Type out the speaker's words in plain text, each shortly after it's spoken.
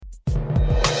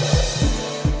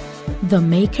The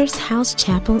Maker's House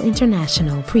Chapel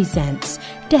International presents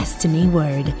Destiny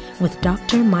Word with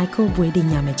Dr. Michael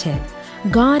Boyd-Nyamiche.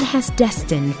 God has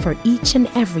destined for each and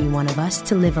every one of us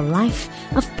to live a life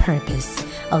of purpose,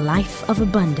 a life of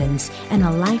abundance, and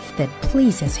a life that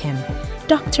pleases Him.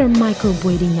 Dr. Michael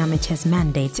Boyd-Nyamiche's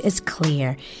mandate is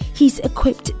clear. He's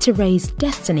equipped to raise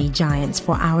destiny giants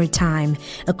for our time,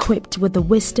 equipped with the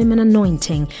wisdom and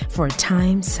anointing for a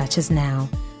time such as now.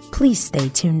 Please stay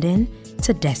tuned in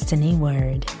to Destiny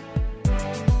Word.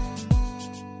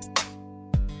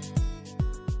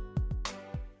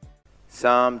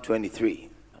 Psalm 23.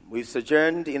 We've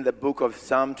sojourned in the book of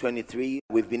Psalm 23.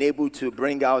 We've been able to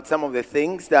bring out some of the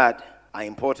things that are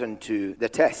important to the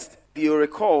test. If you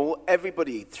recall,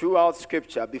 everybody throughout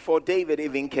Scripture, before David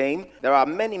even came, there are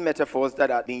many metaphors that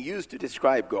are being used to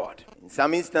describe God. In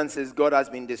some instances, God has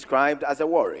been described as a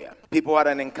warrior. People had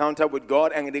an encounter with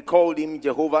God and they called him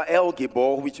Jehovah El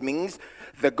Gibor, which means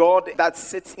the God that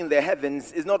sits in the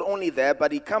heavens is not only there,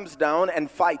 but he comes down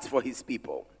and fights for his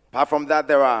people. Apart from that,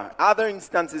 there are other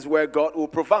instances where God will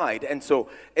provide. And so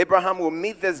Abraham will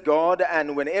meet this God,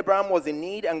 and when Abraham was in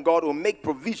need and God will make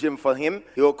provision for him,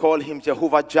 he will call him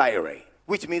Jehovah Jireh,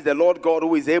 which means the Lord God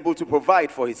who is able to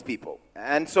provide for his people.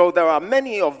 And so there are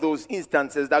many of those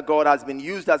instances that God has been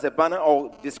used as a banner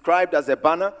or described as a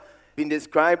banner, been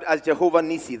described as Jehovah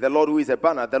Nissi, the Lord who is a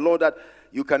banner, the Lord that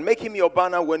you can make him your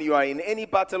banner when you are in any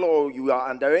battle or you are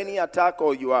under any attack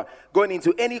or you are going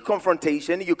into any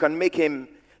confrontation. You can make him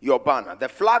your banner, the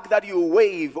flag that you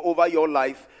wave over your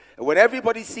life. When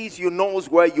everybody sees you, knows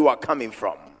where you are coming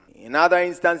from. In other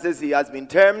instances, he has been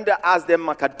termed as the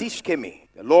Makadishkemi,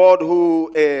 the Lord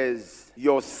who is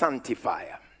your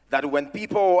sanctifier. That when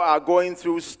people are going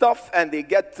through stuff and they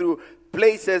get through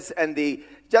places and they,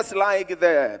 just like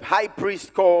the high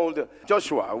priest called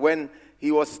Joshua, when he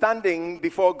was standing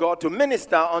before God to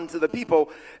minister unto the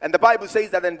people. And the Bible says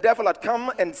that the devil had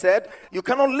come and said, you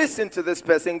cannot listen to this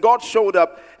person. God showed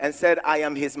up and said, I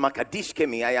am his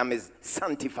Makadishkemi, I am his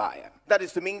sanctifier. That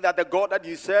is to mean that the God that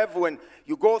you serve, when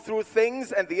you go through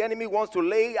things and the enemy wants to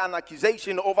lay an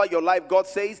accusation over your life, God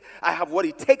says, I have what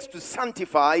it takes to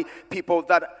sanctify people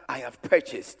that I have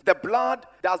purchased. The blood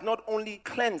does not only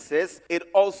cleanses, it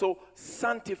also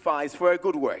sanctifies for a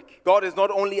good work. God is not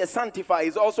only a sanctifier,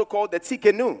 he's also called the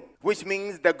Tzikenu, which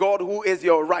means the God who is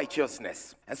your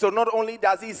righteousness. And so not only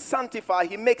does he sanctify,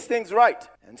 he makes things right.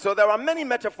 And so there are many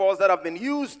metaphors that have been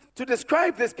used to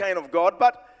describe this kind of God,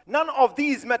 but none of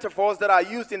these metaphors that are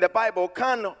used in the Bible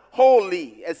can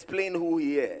wholly explain who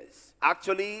he is.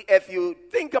 Actually, if you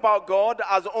think about God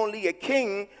as only a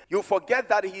king, you forget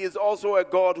that he is also a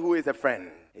God who is a friend.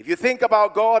 If you think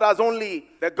about God as only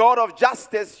the God of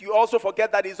justice, you also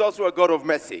forget that he's also a God of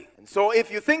mercy. And so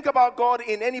if you think about God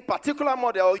in any particular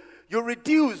model, you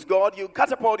reduce God, you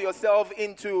catapult yourself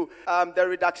into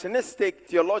the reductionistic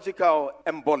theological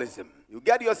embolism. You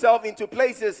get yourself into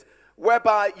places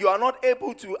whereby you are not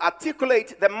able to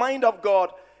articulate the mind of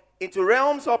God into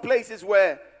realms or places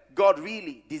where God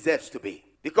really deserves to be.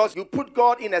 Because you put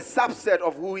God in a subset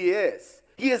of who he is.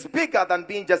 He is bigger than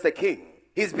being just a king.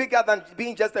 He's bigger than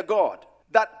being just a God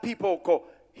that people call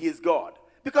he is God.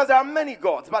 Because there are many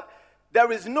gods, but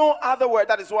there is no other word.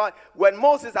 That is why when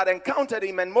Moses had encountered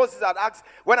him and Moses had asked,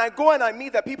 when I go and I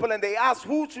meet the people and they ask,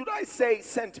 who should I say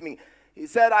sent me? He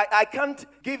said, I can't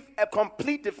give a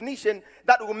complete definition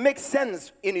that will make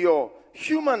sense in your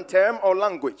human term or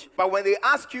language. But when they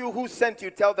ask you who sent you,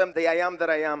 tell them the I am that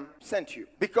I am sent you.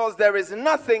 Because there is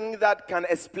nothing that can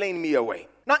explain me away.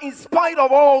 Now, in spite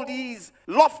of all these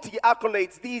lofty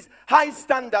accolades, these high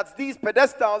standards, these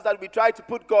pedestals that we try to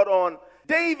put God on,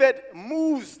 David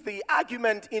moves the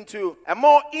argument into a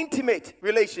more intimate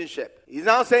relationship. He's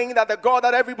now saying that the God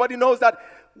that everybody knows, that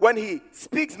when he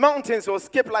speaks, mountains will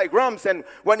skip like rams, and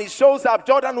when he shows up,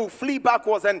 Jordan will flee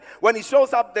backwards, and when he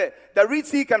shows up, the Red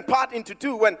Sea can part into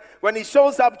two. When he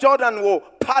shows up, Jordan will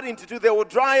part into two. They will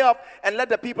dry up and let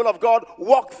the people of God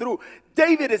walk through.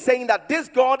 David is saying that this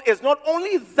God is not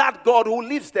only that God who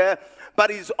lives there, but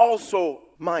he's also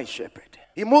my shepherd.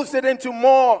 He moves it into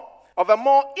more of a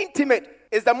more intimate,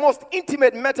 is the most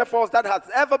intimate metaphors that has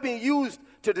ever been used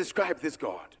to describe this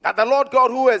God. That the Lord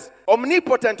God who is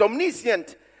omnipotent,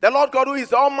 omniscient, the Lord God who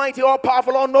is almighty,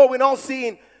 all-powerful, all-knowing,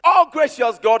 all-seeing,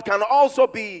 all-gracious God can also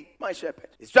be my shepherd.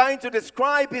 He's trying to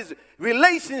describe his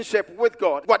relationship with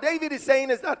God. What David is saying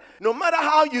is that no matter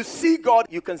how you see God,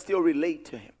 you can still relate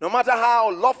to him. No matter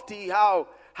how lofty, how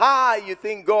high you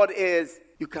think God is,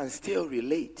 you can still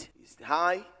relate. He's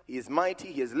high, he is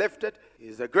mighty, he is lifted, he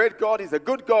is a great God, he's a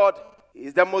good God, he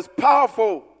is the most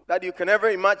powerful that you can ever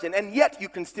imagine, and yet you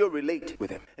can still relate with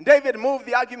him. And David moved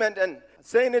the argument, and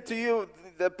saying it to you,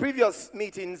 the previous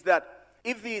meetings, that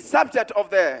If the subject of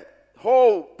the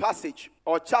whole passage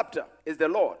or chapter is the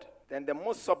Lord, then the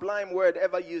most sublime word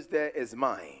ever used there is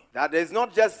mine. That is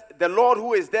not just the Lord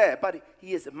who is there, but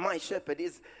he is my shepherd.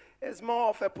 It's more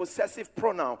of a possessive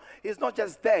pronoun. He's not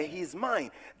just there, he is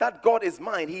mine. That God is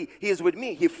mine. He is with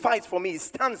me. He fights for me. He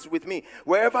stands with me.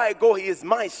 Wherever I go, he is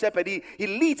my shepherd. He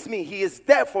leads me. He is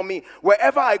there for me.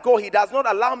 Wherever I go, he does not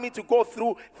allow me to go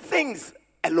through things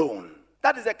alone.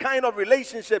 That is the kind of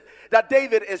relationship that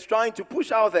David is trying to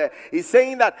push out there. He's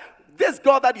saying that this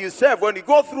God that you serve, when you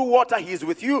go through water, he's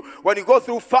with you. When you go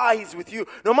through fire, he's with you.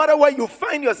 No matter where you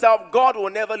find yourself, God will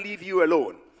never leave you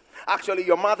alone. Actually,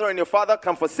 your mother and your father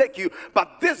can forsake you,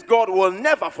 but this God will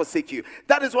never forsake you.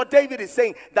 That is what David is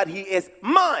saying, that he is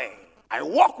mine. I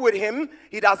walk with him.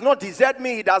 He does not desert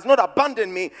me. He does not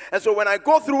abandon me. And so when I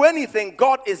go through anything,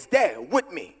 God is there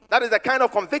with me. That is the kind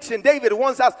of conviction David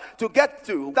wants us to get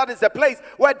to. That is the place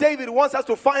where David wants us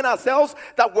to find ourselves,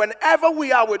 that whenever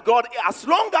we are with God, as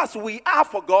long as we are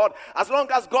for God, as long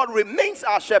as God remains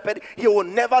our shepherd, he will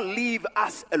never leave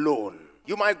us alone.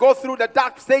 You might go through the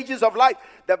dark stages of life,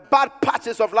 the bad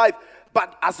patches of life,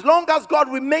 but as long as God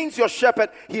remains your shepherd,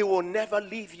 he will never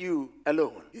leave you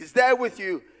alone. He's there with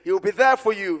you. He will be there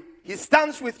for you. He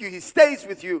stands with you. He stays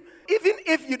with you. Even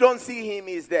if you don't see him,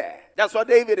 he's there. That's what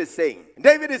David is saying.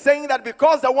 David is saying that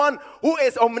because the one who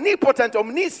is omnipotent,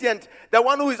 omniscient, the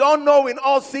one who is all-knowing,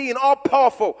 all-seeing,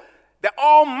 all-powerful, the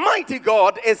Almighty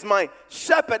God is my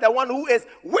shepherd, the one who is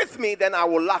with me, then I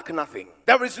will lack nothing.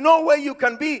 There is no way you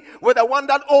can be with the one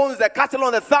that owns the cattle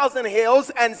on 1,000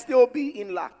 hills and still be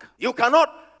in lack. You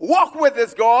cannot walk with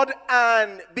this God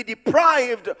and be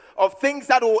deprived of things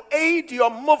that will aid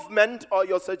your movement or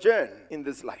your sojourn in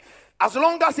this life. As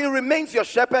long as he remains your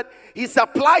shepherd, he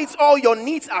supplies all your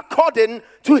needs according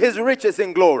to his riches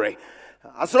in glory.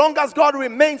 As long as God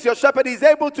remains your shepherd, he's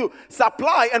able to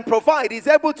supply and provide. He's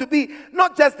able to be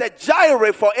not just a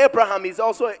Jireh for Abraham, he's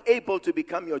also able to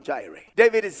become your Jireh.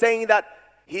 David is saying that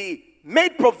he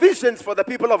made provisions for the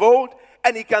people of old,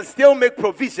 and he can still make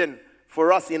provision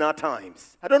for us in our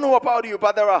times. I don't know about you,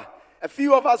 but there are a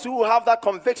few of us who have that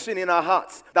conviction in our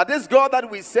hearts that this God that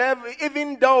we serve,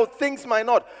 even though things might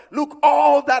not look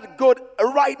all that good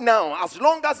right now, as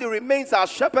long as he remains our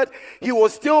shepherd, he will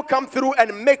still come through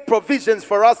and make provisions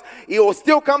for us. He will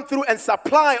still come through and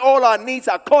supply all our needs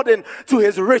according to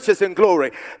his riches and glory.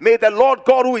 May the Lord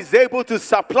God, who is able to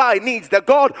supply needs, the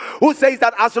God who says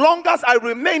that as long as I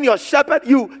remain your shepherd,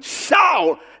 you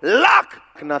shall lack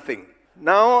nothing.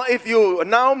 Now, if you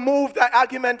now move the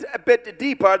argument a bit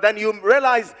deeper, then you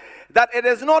realize that it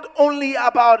is not only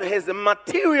about his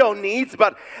material needs,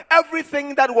 but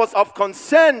everything that was of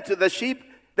concern to the sheep,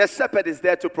 the shepherd is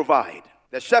there to provide.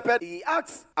 The shepherd, he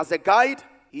acts as a guide,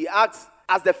 he acts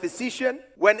as the physician.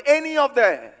 When any of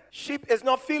the sheep is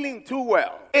not feeling too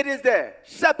well, it is the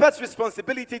shepherd's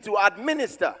responsibility to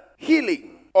administer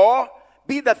healing or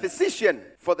be the physician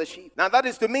for the sheep. Now, that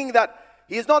is to mean that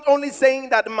he is not only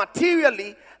saying that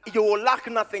materially you will lack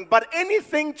nothing, but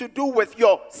anything to do with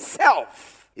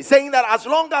yourself. He's saying that as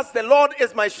long as the Lord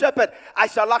is my shepherd, I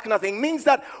shall lack nothing. Means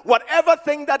that whatever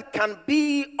thing that can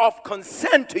be of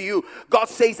concern to you, God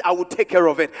says, I will take care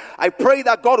of it. I pray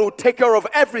that God will take care of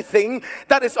everything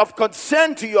that is of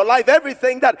concern to your life,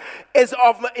 everything that is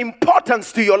of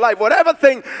importance to your life, whatever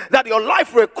thing that your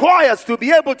life requires to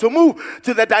be able to move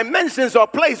to the dimensions or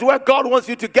place where God wants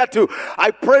you to get to.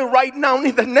 I pray right now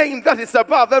in the name that is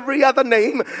above every other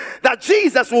name, that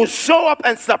Jesus will show up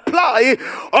and supply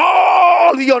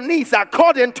all your needs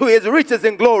according to his riches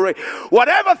in glory.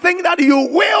 Whatever thing that you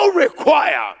will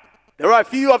require. There are a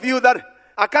few of you that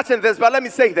are catching this, but let me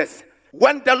say this.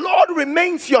 When the Lord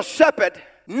remains your shepherd,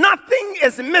 nothing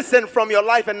is missing from your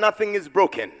life and nothing is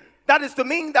broken. That is to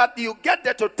mean that you get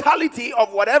the totality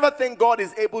of whatever thing God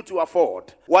is able to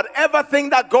afford. Whatever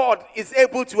thing that God is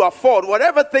able to afford,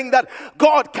 whatever thing that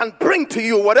God can bring to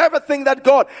you, whatever thing that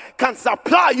God can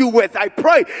supply you with, I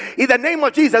pray in the name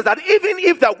of Jesus that even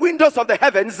if the windows of the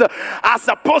heavens are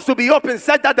supposed to be open,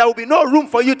 said that there will be no room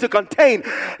for you to contain,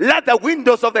 let the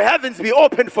windows of the heavens be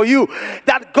open for you,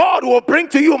 that God will bring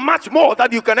to you much more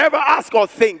than you can ever ask or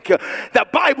think. The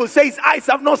Bible says, eyes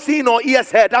have not seen or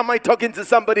ears heard. Am I talking to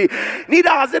somebody? Neither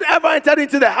has it ever entered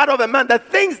into the heart of a man the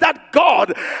things that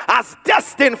God has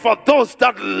destined for those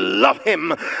that love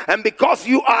him. And because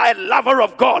you are a lover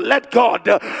of God, let God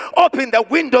open the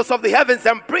windows of the heavens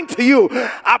and bring to you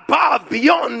above,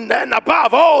 beyond, and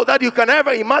above all that you can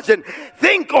ever imagine,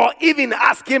 think, or even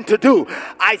ask him to do.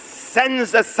 I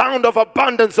sense the sound of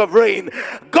abundance of rain.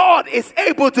 God is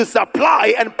able to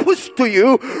supply and push to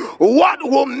you what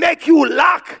will make you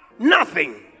lack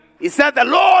nothing. He said, the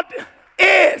Lord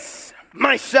is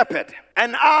my shepherd,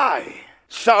 and I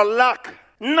shall lack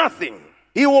nothing.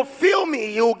 He will fill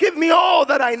me. He will give me all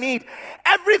that I need.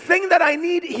 Everything that I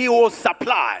need, he will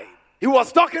supply. He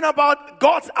was talking about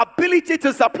God's ability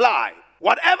to supply.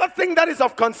 Whatever thing that is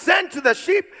of concern to the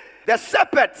sheep, the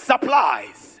shepherd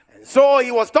supplies. And so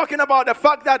he was talking about the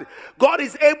fact that God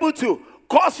is able to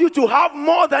cause you to have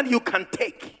more than you can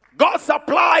take. God's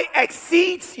supply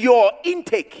exceeds your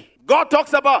intake. God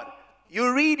talks about,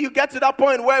 you get to that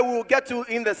point where we will get to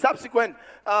in the subsequent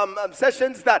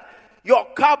sessions, that your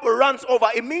cup runs over.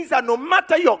 It means that no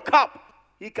matter your cup,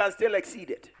 he can still exceed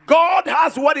it. God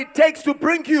has what it takes to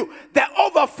bring you the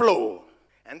overflow.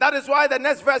 And that is why the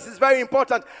next verse is very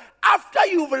important. After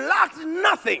you've lacked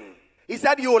nothing, he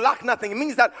said you will lack nothing. It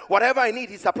means that whatever I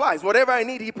need, he supplies. Whatever I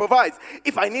need, he provides.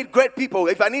 If I need great people,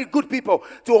 if I need good people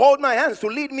to hold my hands, to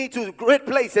lead me to great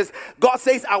places, God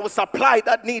says I will supply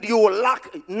that need. You will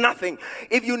lack nothing.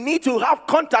 If you need to have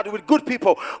contact with good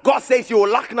people, God says you will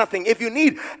lack nothing. If you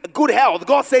need good health,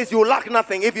 God says you will lack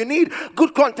nothing. If you need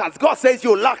good contacts, God says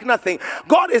you will lack nothing.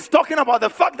 God is talking about the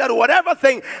fact that whatever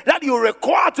thing that you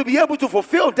require to be able to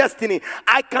fulfill destiny,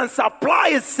 I can supply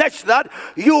it such that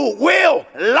you will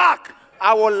lack.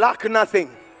 I will lack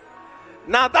nothing.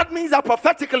 Now that means that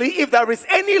prophetically, if there is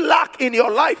any lack in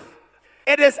your life,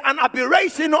 it is an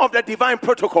aberration of the divine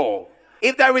protocol.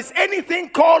 If there is anything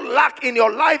called lack in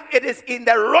your life, it is in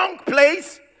the wrong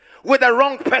place with the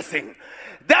wrong person.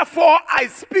 Therefore, I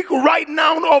speak right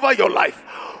now over your life.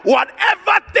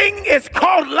 Whatever thing is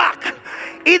called lack,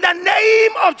 in the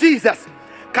name of Jesus,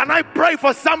 can I pray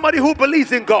for somebody who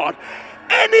believes in God?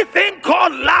 Anything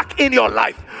called lack in your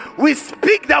life, we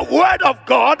speak the word of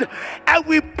God and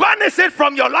we banish it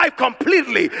from your life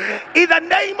completely in the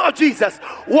name of Jesus.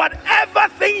 Whatever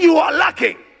thing you are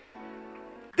lacking,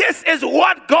 this is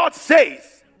what God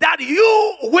says, that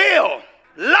you will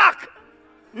lack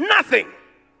nothing.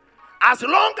 As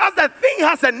long as the thing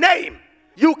has a name,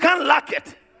 you can't lack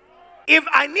it. If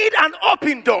I need an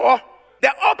open door,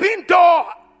 the open door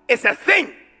is a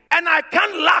thing and I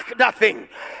can't lack that thing.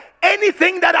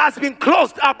 Anything that has been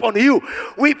closed up on you,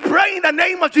 we pray in the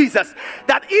name of Jesus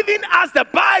that even as the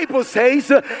Bible says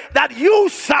that you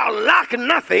shall lack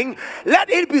nothing,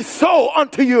 let it be so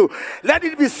unto you. Let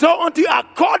it be so unto you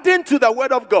according to the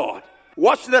word of God.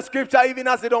 Watch the scripture even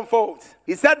as it unfolds.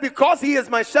 He said, because he is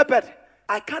my shepherd,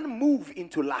 I can't move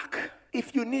into lack.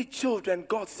 If you need children,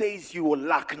 God says you will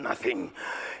lack nothing.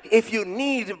 If you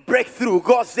need breakthrough,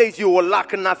 God says you will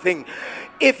lack nothing.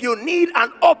 If you need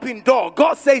an open door,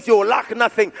 God says you will lack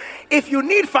nothing. If you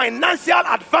need financial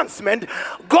advancement,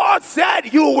 God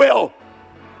said you will.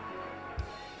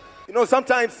 You know,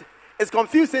 sometimes it's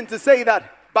confusing to say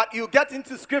that, but you get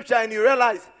into scripture and you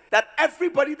realize that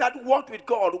everybody that walked with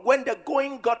God, when the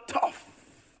going got tough,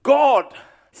 God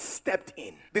stepped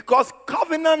in. Because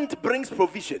covenant brings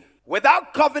provision.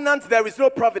 Without covenant, there is no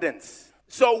providence.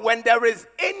 So when there is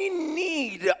any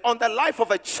need on the life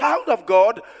of a child of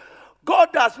God, God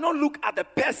does not look at the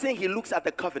person, he looks at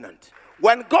the covenant.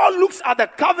 When God looks at the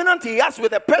covenant he has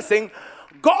with a person,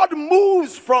 God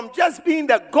moves from just being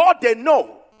the God they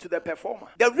know to the performer.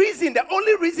 The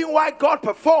only reason why God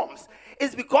performs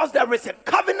is because there is a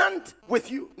covenant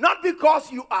with you. Not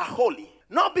because you are holy,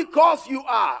 not because you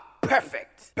are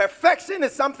perfect. Perfection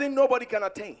is something nobody can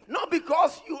attain. Not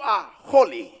because you are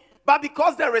holy, but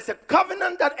because there is a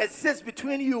covenant that exists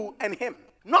between you and him.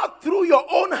 Not through your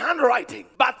own handwriting,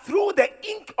 but through the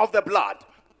ink of the blood.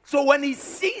 So when he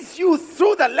sees you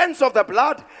through the lens of the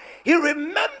blood, he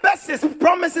remembers his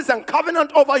promises and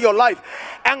covenant over your life.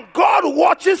 And God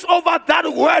watches over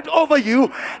that word over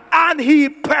you and he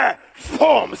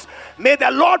performs. May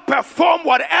the Lord perform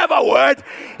whatever word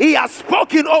he has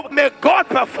spoken over. May God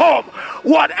perform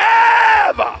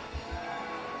whatever.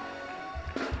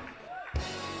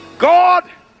 God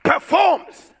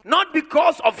performs not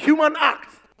because of human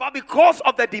act, but because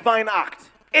of the divine act.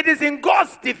 It is in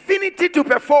God's divinity to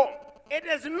perform. It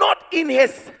is not in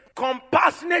his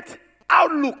compassionate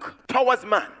outlook towards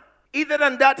man. Either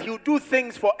than that, he'll do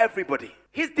things for everybody.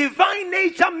 His divine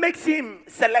nature makes him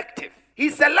selective. He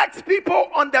selects people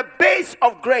on the base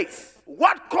of grace.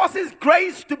 What causes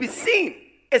grace to be seen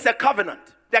is a covenant.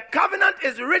 The covenant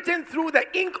is written through the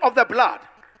ink of the blood.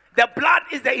 The blood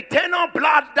is the eternal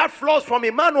blood that flows from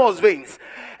Emmanuel's veins.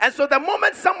 And so the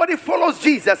moment somebody follows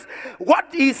Jesus, what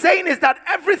he's saying is that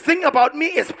everything about me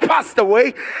is passed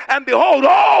away, and behold,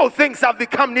 all things have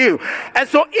become new. And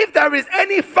so if there is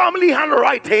any family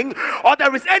handwriting, or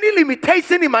there is any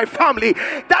limitation in my family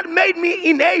that made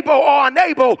me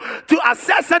unable to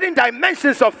access certain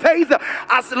dimensions of faith,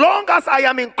 as long as I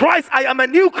am in Christ, I am a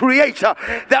new creature.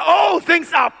 The old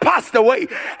things are passed away,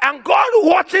 and God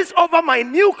watches over my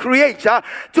new creature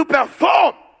to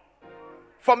perform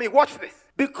for me. Watch this.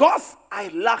 Because I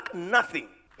lack nothing,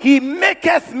 he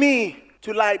maketh me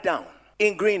to lie down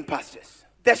in green pastures.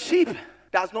 The sheep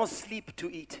does not sleep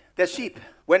to eat. The sheep,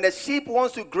 when the sheep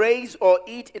wants to graze or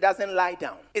eat, it doesn't lie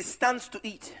down. It stands to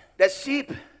eat. The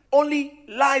sheep only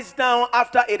lies down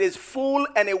after it is full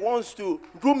and it wants to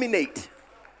ruminate.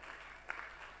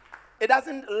 It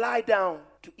doesn't lie down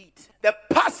to eat. The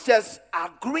pastures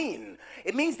are green.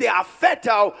 It means they are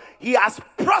fertile. He has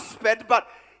prospered, but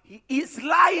he is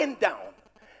lying down.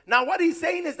 Now what he's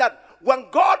saying is that when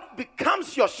God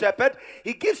becomes your shepherd,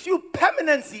 he gives you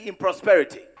permanency in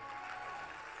prosperity.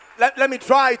 Let me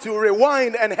try to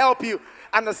rewind and help you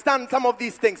understand some of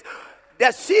these things.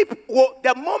 The sheep,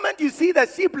 the moment you see the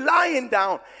sheep lying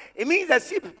down, it means the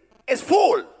sheep is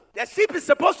full. The sheep is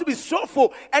supposed to be so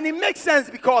full. And it makes sense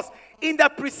because in the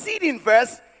preceding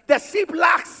verse, the sheep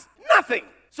lacks nothing.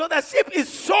 So the sheep is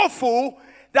so full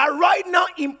that right now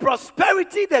in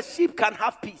prosperity, the sheep can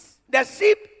have peace. The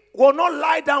sheep will not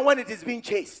lie down when it is being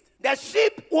chased. The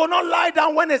sheep will not lie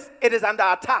down when it is under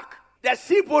attack. The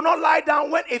sheep will not lie down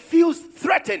when it feels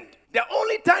threatened. The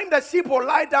only time the sheep will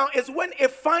lie down is when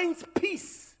it finds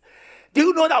peace. Do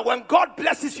you know that when God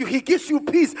blesses you, he gives you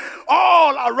peace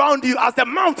all around you? As the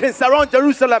mountains surround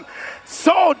Jerusalem,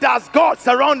 so does God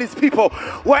surround his people.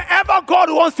 Wherever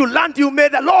God wants to land you, may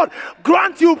the Lord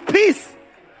grant you peace.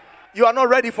 You are not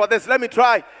ready for this. Let me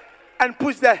try and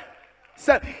push there.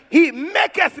 So, he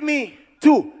maketh me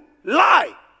to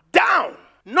lie down.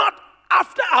 Not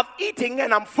after I've eaten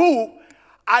and I'm full,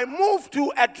 I move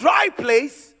to a dry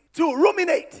place to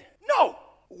ruminate. No.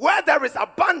 Where there is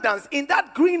abundance in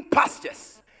that green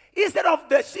pastures, instead of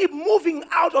the sheep moving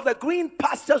out of the green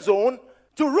pasture zone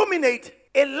to ruminate,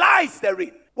 it lies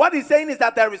therein. What he's saying is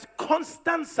that there is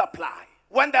constant supply.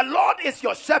 When the Lord is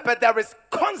your shepherd, there is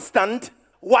constant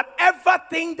whatever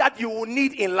thing that you will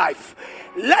need in life.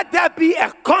 Let there be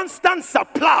a constant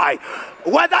supply,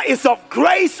 whether it's of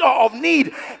grace or of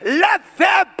need. Let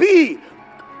there be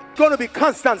going to be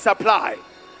constant supply.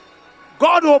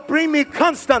 God will bring me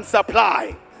constant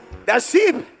supply. The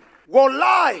sheep will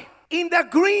lie in the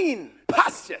green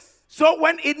pastures. So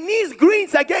when it needs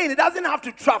greens again, it doesn't have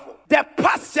to travel. The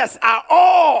pastures are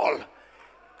all.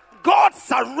 God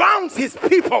surrounds his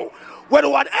people with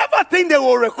whatever thing they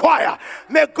will require.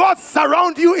 May God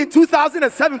surround you in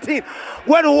 2017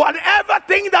 with whatever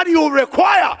thing that you will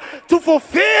require to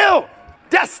fulfill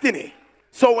destiny.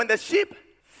 So when the sheep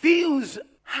feels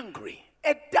hungry,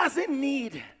 it doesn't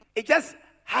need, it just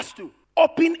has to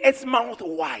open its mouth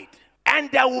wide, and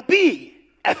there will be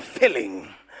a filling.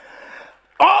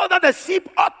 All that the sheep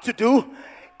ought to do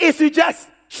is to just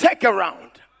check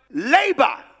around.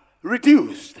 Labor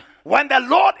reduced. When the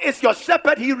Lord is your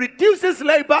shepherd, he reduces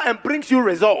labor and brings you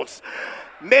results.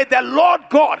 May the Lord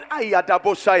God,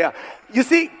 you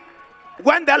see,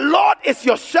 when the Lord is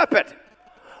your shepherd,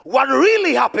 what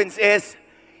really happens is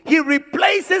he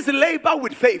replaces labor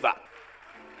with favor.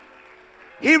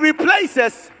 He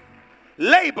replaces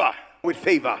labor with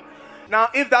favor. Now,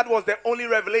 if that was the only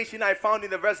revelation I found in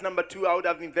the verse number 2, I would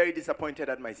have been very disappointed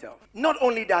at myself. Not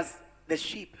only does the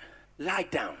sheep lie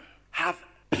down, have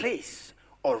place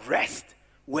or rest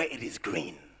where it is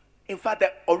green. In fact,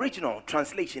 the original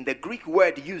translation, the Greek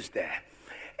word used there,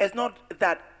 is not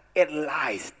that it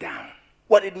lies down.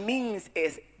 What it means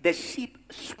is the sheep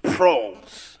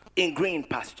sprawls in green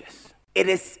pastures. It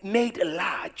is made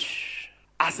large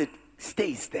as it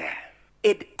stays there.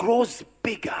 It grows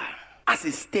bigger as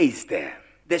it stays there.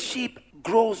 The sheep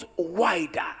grows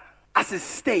wider as it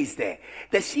stays there.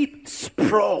 The sheep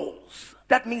sprawls.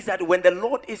 That means that when the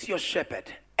Lord is your shepherd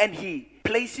and he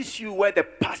places you where the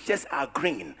pastures are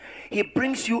green, he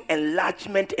brings you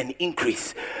enlargement and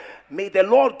increase. May the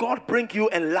Lord God bring you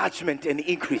enlargement and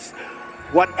increase.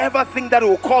 Whatever thing that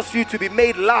will cause you to be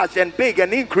made large and big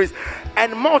and increase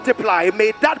and multiply,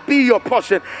 may that be your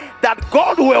portion, that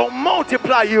God will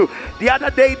multiply you. The other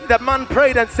day, the man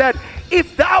prayed and said,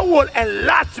 if thou will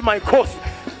enlarge my coast,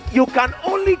 you can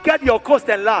only get your coast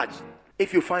enlarged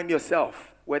if you find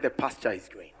yourself where the pasture is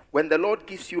green. When the Lord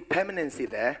gives you permanency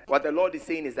there, what the Lord is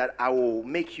saying is that I will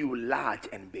make you large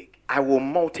and big. I will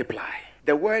multiply.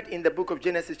 The word in the book of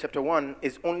Genesis chapter 1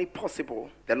 is only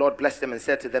possible. The Lord blessed them and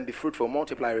said to them, be fruitful,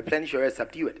 multiply, replenish your earth,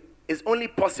 subdue it. It's only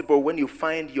possible when you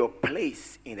find your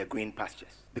place in the green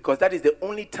pastures. Because that is the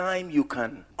only time you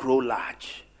can grow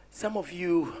large. Some of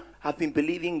you have been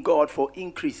believing God for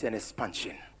increase and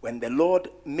expansion. When the Lord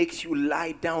makes you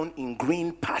lie down in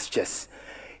green pastures,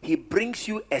 He brings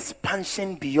you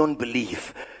expansion beyond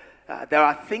belief. There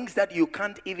are things that you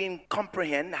can't even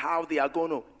comprehend how they are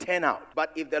going to turn out.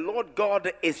 But if the Lord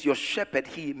God is your shepherd,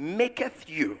 He maketh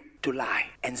you to lie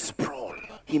and sprawl.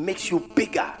 He makes you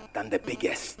bigger than the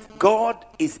biggest. God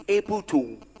is able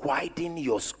to widen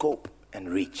your scope and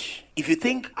reach. If you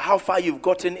think how far you've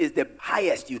gotten is the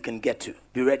highest you can get to,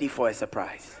 be ready for a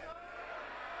surprise.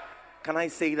 Can I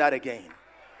say that again?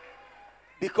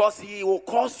 Because He will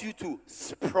cause you to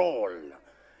sprawl.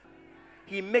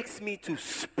 He makes me to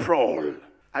sprawl.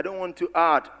 I don't want to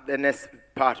add the next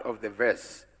part of the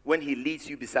verse, when He leads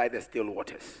you beside the still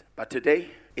waters. But today,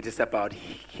 it is about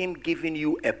Him giving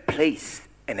you a place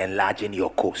and enlarging your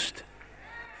coast.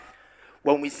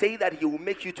 When we say that He will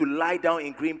make you to lie down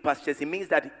in green pastures, it means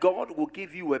that God will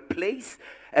give you a place,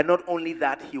 and not only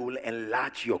that, He will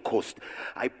enlarge your coast.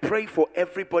 I pray for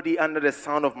everybody under the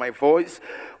sound of my voice,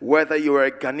 whether you are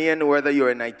a Ghanaian, whether you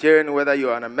are a Nigerian, whether you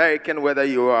are an American, whether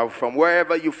you are from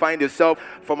wherever you find yourself,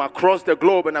 from across the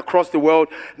globe and across the world,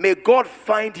 may God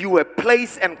find you a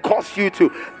place and cause you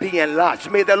to be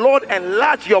enlarged. May the Lord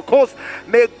enlarge your coast.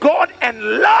 May God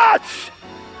enlarge.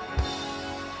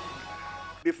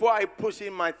 Before I push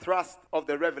in my thrust of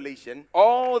the revelation,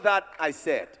 all that I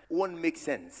said won't make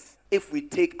sense if we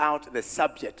take out the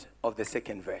subject of the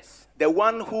second verse. The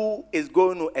one who is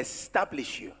going to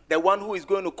establish you, the one who is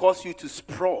going to cause you to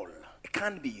sprawl, it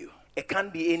can't be you. It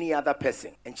can't be any other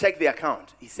person. And check the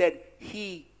account. He said,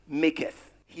 He maketh.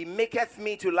 He maketh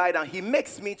me to lie down. He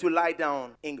makes me to lie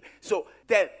down. So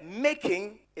the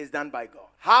making is done by God.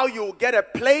 How you get a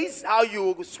place, how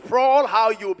you sprawl, how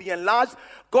you will be enlarged.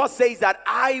 God says that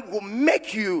I will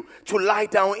make you to lie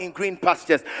down in green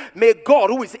pastures. May God,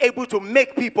 who is able to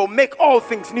make people, make all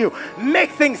things new,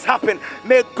 make things happen.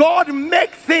 May God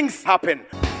make things happen.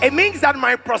 It means that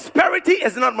my prosperity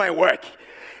is not my work.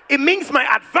 It means my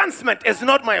advancement is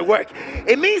not my work.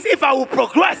 It means if I will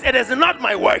progress, it is not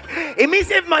my work. It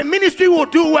means if my ministry will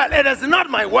do well, it is not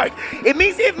my work. It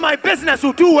means if my business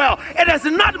will do well, it is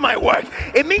not my work.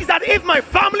 It means that if my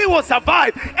family will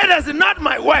survive, it is not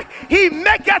my work. He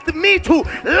maketh me to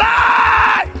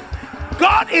lie.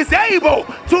 God is able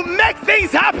to make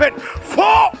things happen,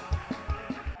 for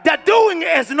the doing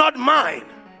is not mine.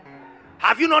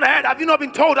 Have you not heard? Have you not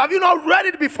been told? Have you not read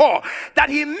it before?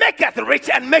 That He maketh rich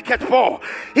and maketh poor.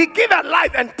 He giveth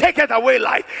life and taketh away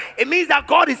life. It means that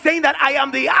God is saying that I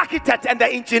am the architect and the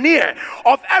engineer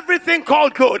of everything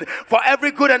called good. For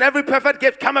every good and every perfect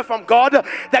gift cometh from God,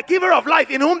 the giver of life,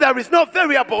 in whom there is no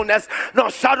variableness, nor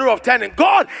shadow of turning.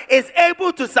 God is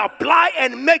able to supply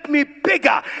and make me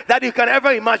bigger than you can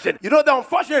ever imagine. You know, the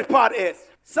unfortunate part is,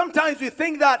 sometimes we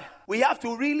think that we have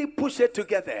to really push it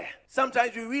together.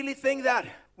 Sometimes we really think that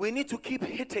we need to keep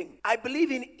hitting. I believe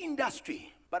in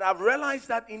industry, but I've realized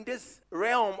that in this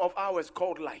realm of ours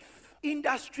called life,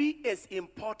 industry is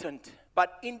important,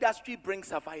 but industry brings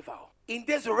survival. In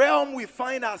this realm we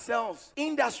find ourselves,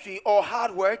 industry or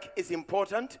hard work is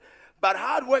important, but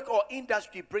hard work or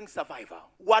industry brings survival.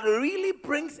 What really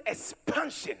brings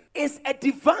expansion is a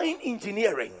divine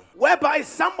engineering, whereby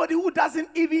somebody who doesn't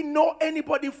even know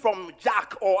anybody from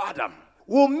Jack or Adam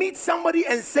will meet somebody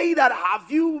and say that,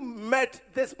 have you met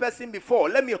this person before?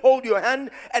 Let me hold your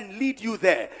hand and lead you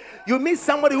there. You meet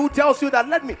somebody who tells you that,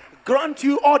 let me grant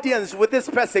you audience with this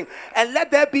person and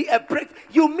let there be a break.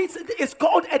 You meet, it's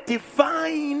called a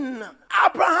divine.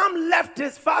 Abraham left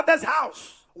his father's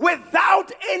house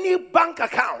without any bank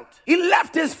account. He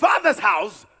left his father's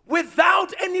house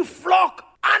without any flock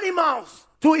animals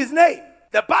to his name.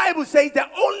 The Bible says the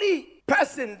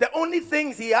only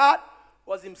things he had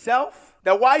was himself,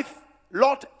 the wife,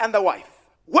 Lot, and the wife.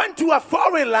 Went to a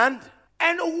foreign land,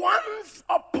 and once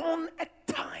upon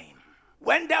a time,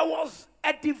 when there was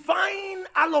a divine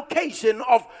allocation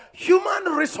of human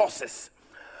resources,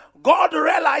 God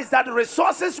realized that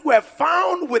resources were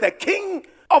found with the king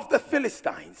of the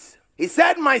Philistines. He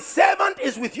said, my servant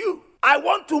is with you. I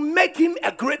want to make him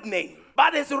a great name,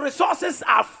 but his resources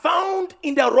are found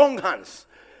in the wrong hands.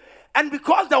 And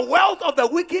because the wealth of the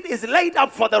wicked is laid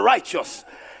up for the righteous,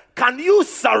 can you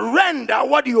surrender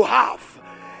what you have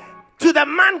to the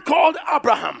man called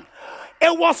Abraham?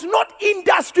 It was not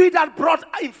industry that brought,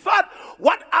 in fact,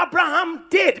 what Abraham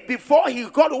did before he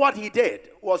got what he did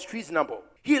was treasonable.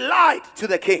 He lied to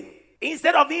the king.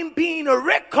 Instead of him being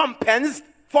recompensed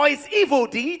for his evil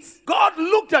deeds, God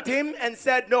looked at him and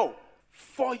said, no,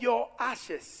 for your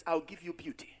ashes, I'll give you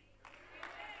beauty.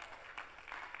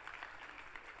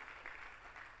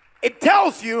 It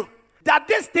tells you that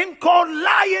this thing called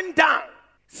lying down,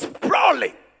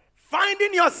 sprawling,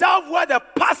 finding yourself where the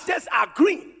pastures are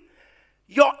green,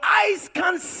 your eyes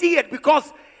can't see it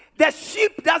because the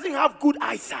sheep doesn't have good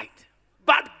eyesight.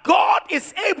 But God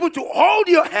is able to hold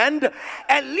your hand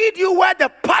and lead you where the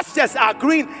pastures are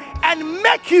green and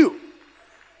make you.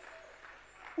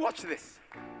 Watch this.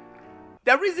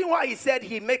 The reason why he said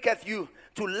he maketh you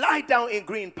to lie down in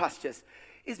green pastures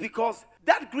is because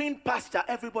that green pasture,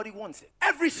 everybody wants it.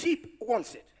 Every sheep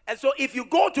wants it. And so if you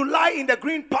go to lie in the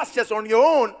green pastures on your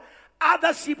own,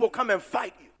 other sheep will come and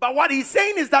fight you. But what he's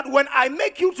saying is that when I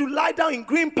make you to lie down in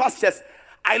green pastures,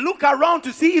 I look around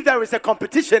to see if there is a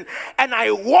competition and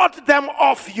I ward them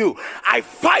off you. I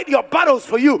fight your battles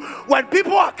for you. When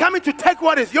people are coming to take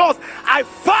what is yours, I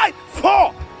fight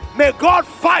for. May God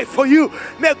fight for you.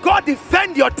 May God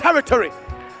defend your territory.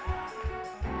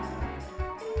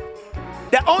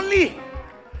 The only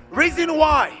reason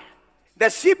why the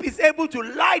sheep is able to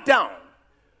lie down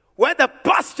where the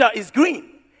pasture is green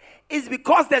is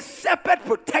because the shepherd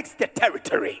protects the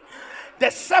territory. The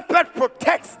shepherd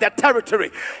protects the territory.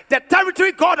 The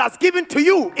territory God has given to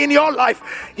you in your life,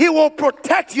 he will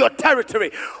protect your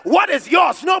territory. What is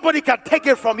yours, nobody can take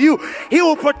it from you. He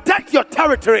will protect your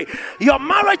territory. Your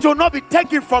marriage will not be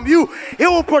taken from you. He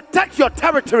will protect your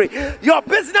territory. Your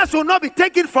business will not be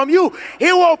taken from you.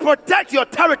 He will protect your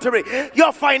territory.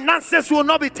 Your finances will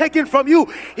not be taken from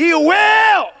you. He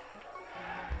will.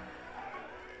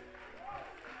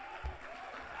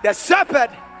 The shepherd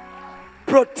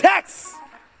protects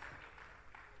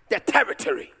the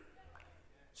territory.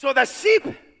 So the sheep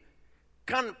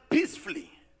can peacefully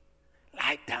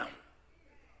lie down.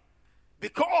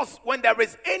 Because when there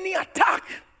is any attack,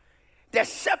 the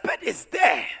shepherd is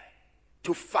there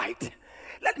to fight.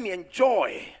 Let me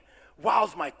enjoy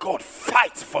whilst my God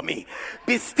fights for me.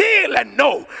 Be still and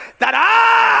know that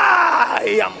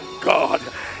I am God,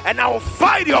 and I will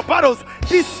fight your battles.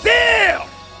 Be still.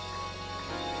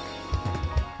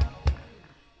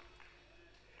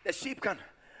 The sheep can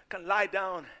lie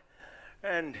down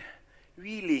and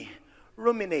really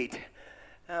ruminate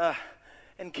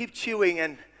and keep chewing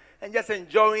and just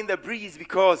enjoying the breeze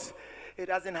because it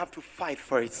doesn't have to fight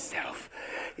for itself.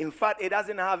 In fact, it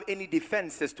doesn't have any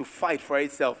defenses to fight for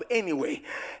itself anyway.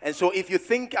 And so if you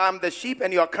think I'm the sheep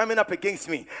and you're coming up against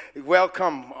me,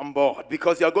 welcome on board,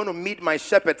 because you're going to meet my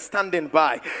shepherd standing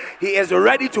by. He is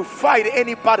ready to fight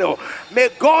any battle. May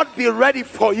God be ready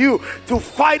for you to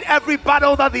fight every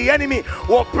battle that the enemy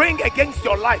will bring against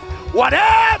your life.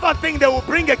 Whatever thing they will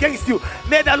bring against you,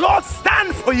 may the Lord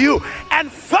stand for you and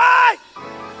fight.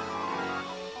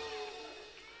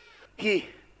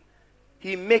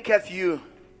 He maketh you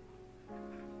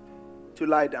to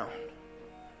lie down.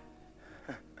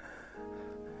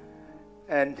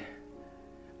 And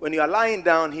when you are lying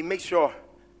down, he makes sure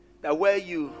that where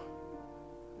you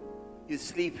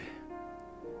sleep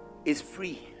is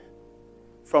free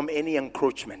from any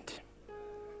encroachment.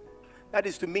 That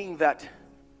is to mean that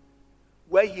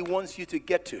where he wants you to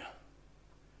get to,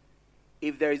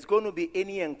 if there is going to be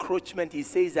any encroachment, he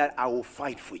says that I will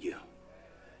fight for you.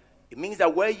 It means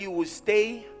that where you will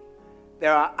stay,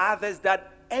 there are others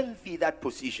that envy that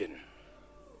position.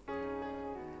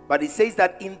 But it says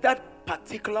that in that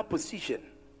particular position,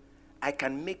 I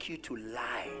can make you to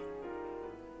lie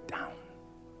down.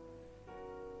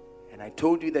 And I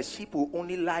told you the sheep will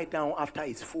only lie down after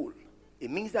it's full.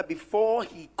 It means that before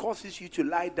he causes you to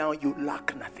lie down, you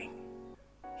lack nothing.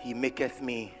 He maketh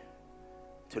me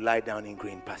to lie down in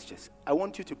green pastures. I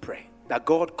want you to pray that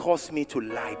God cause me to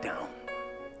lie down.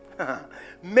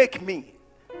 Make me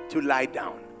to lie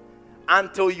down.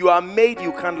 Until you are made,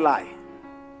 you can't lie.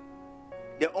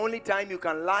 The only time you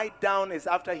can lie down is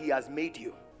after he has made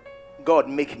you. God,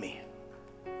 make me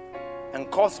and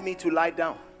cause me to lie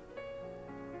down.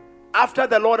 After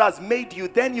the Lord has made you,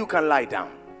 then you can lie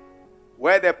down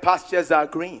where the pastures are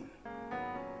green.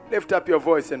 Lift up your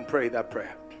voice and pray that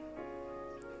prayer.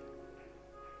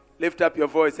 Lift up your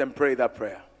voice and pray that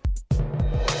prayer.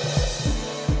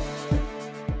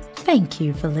 Thank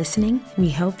you for listening. We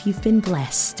hope you've been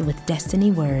blessed with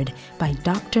Destiny Word by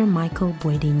Dr. Michael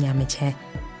Boydi Nyamiche.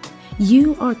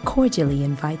 You are cordially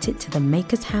invited to the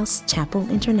Makers House Chapel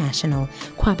International,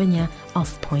 Kwabenya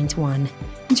off Point 1.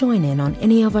 Join in on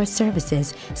any of our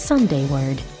services: Sunday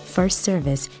Word, First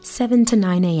service 7 to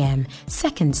 9 a.m.,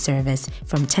 second service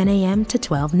from 10 a.m. to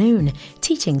 12 noon,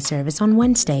 teaching service on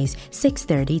Wednesdays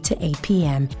 6:30 to 8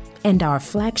 p.m., and our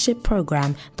flagship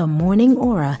program, The Morning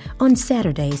Aura, on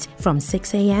Saturdays from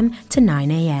 6 a.m. to 9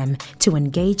 a.m. to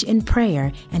engage in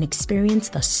prayer and experience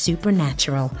the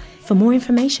supernatural. For more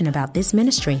information about this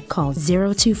ministry, call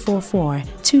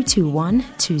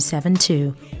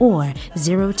 0244-221-272 or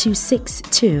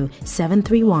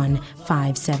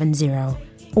 0262-731-570.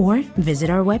 Or visit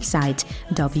our website,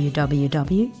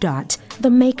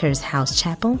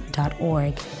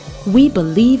 www.themakershousechapel.org. We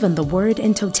believe in the Word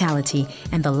in totality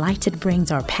and the light it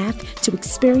brings our path to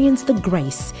experience the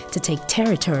grace to take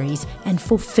territories and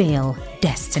fulfill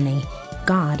destiny.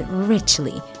 God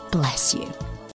richly bless you.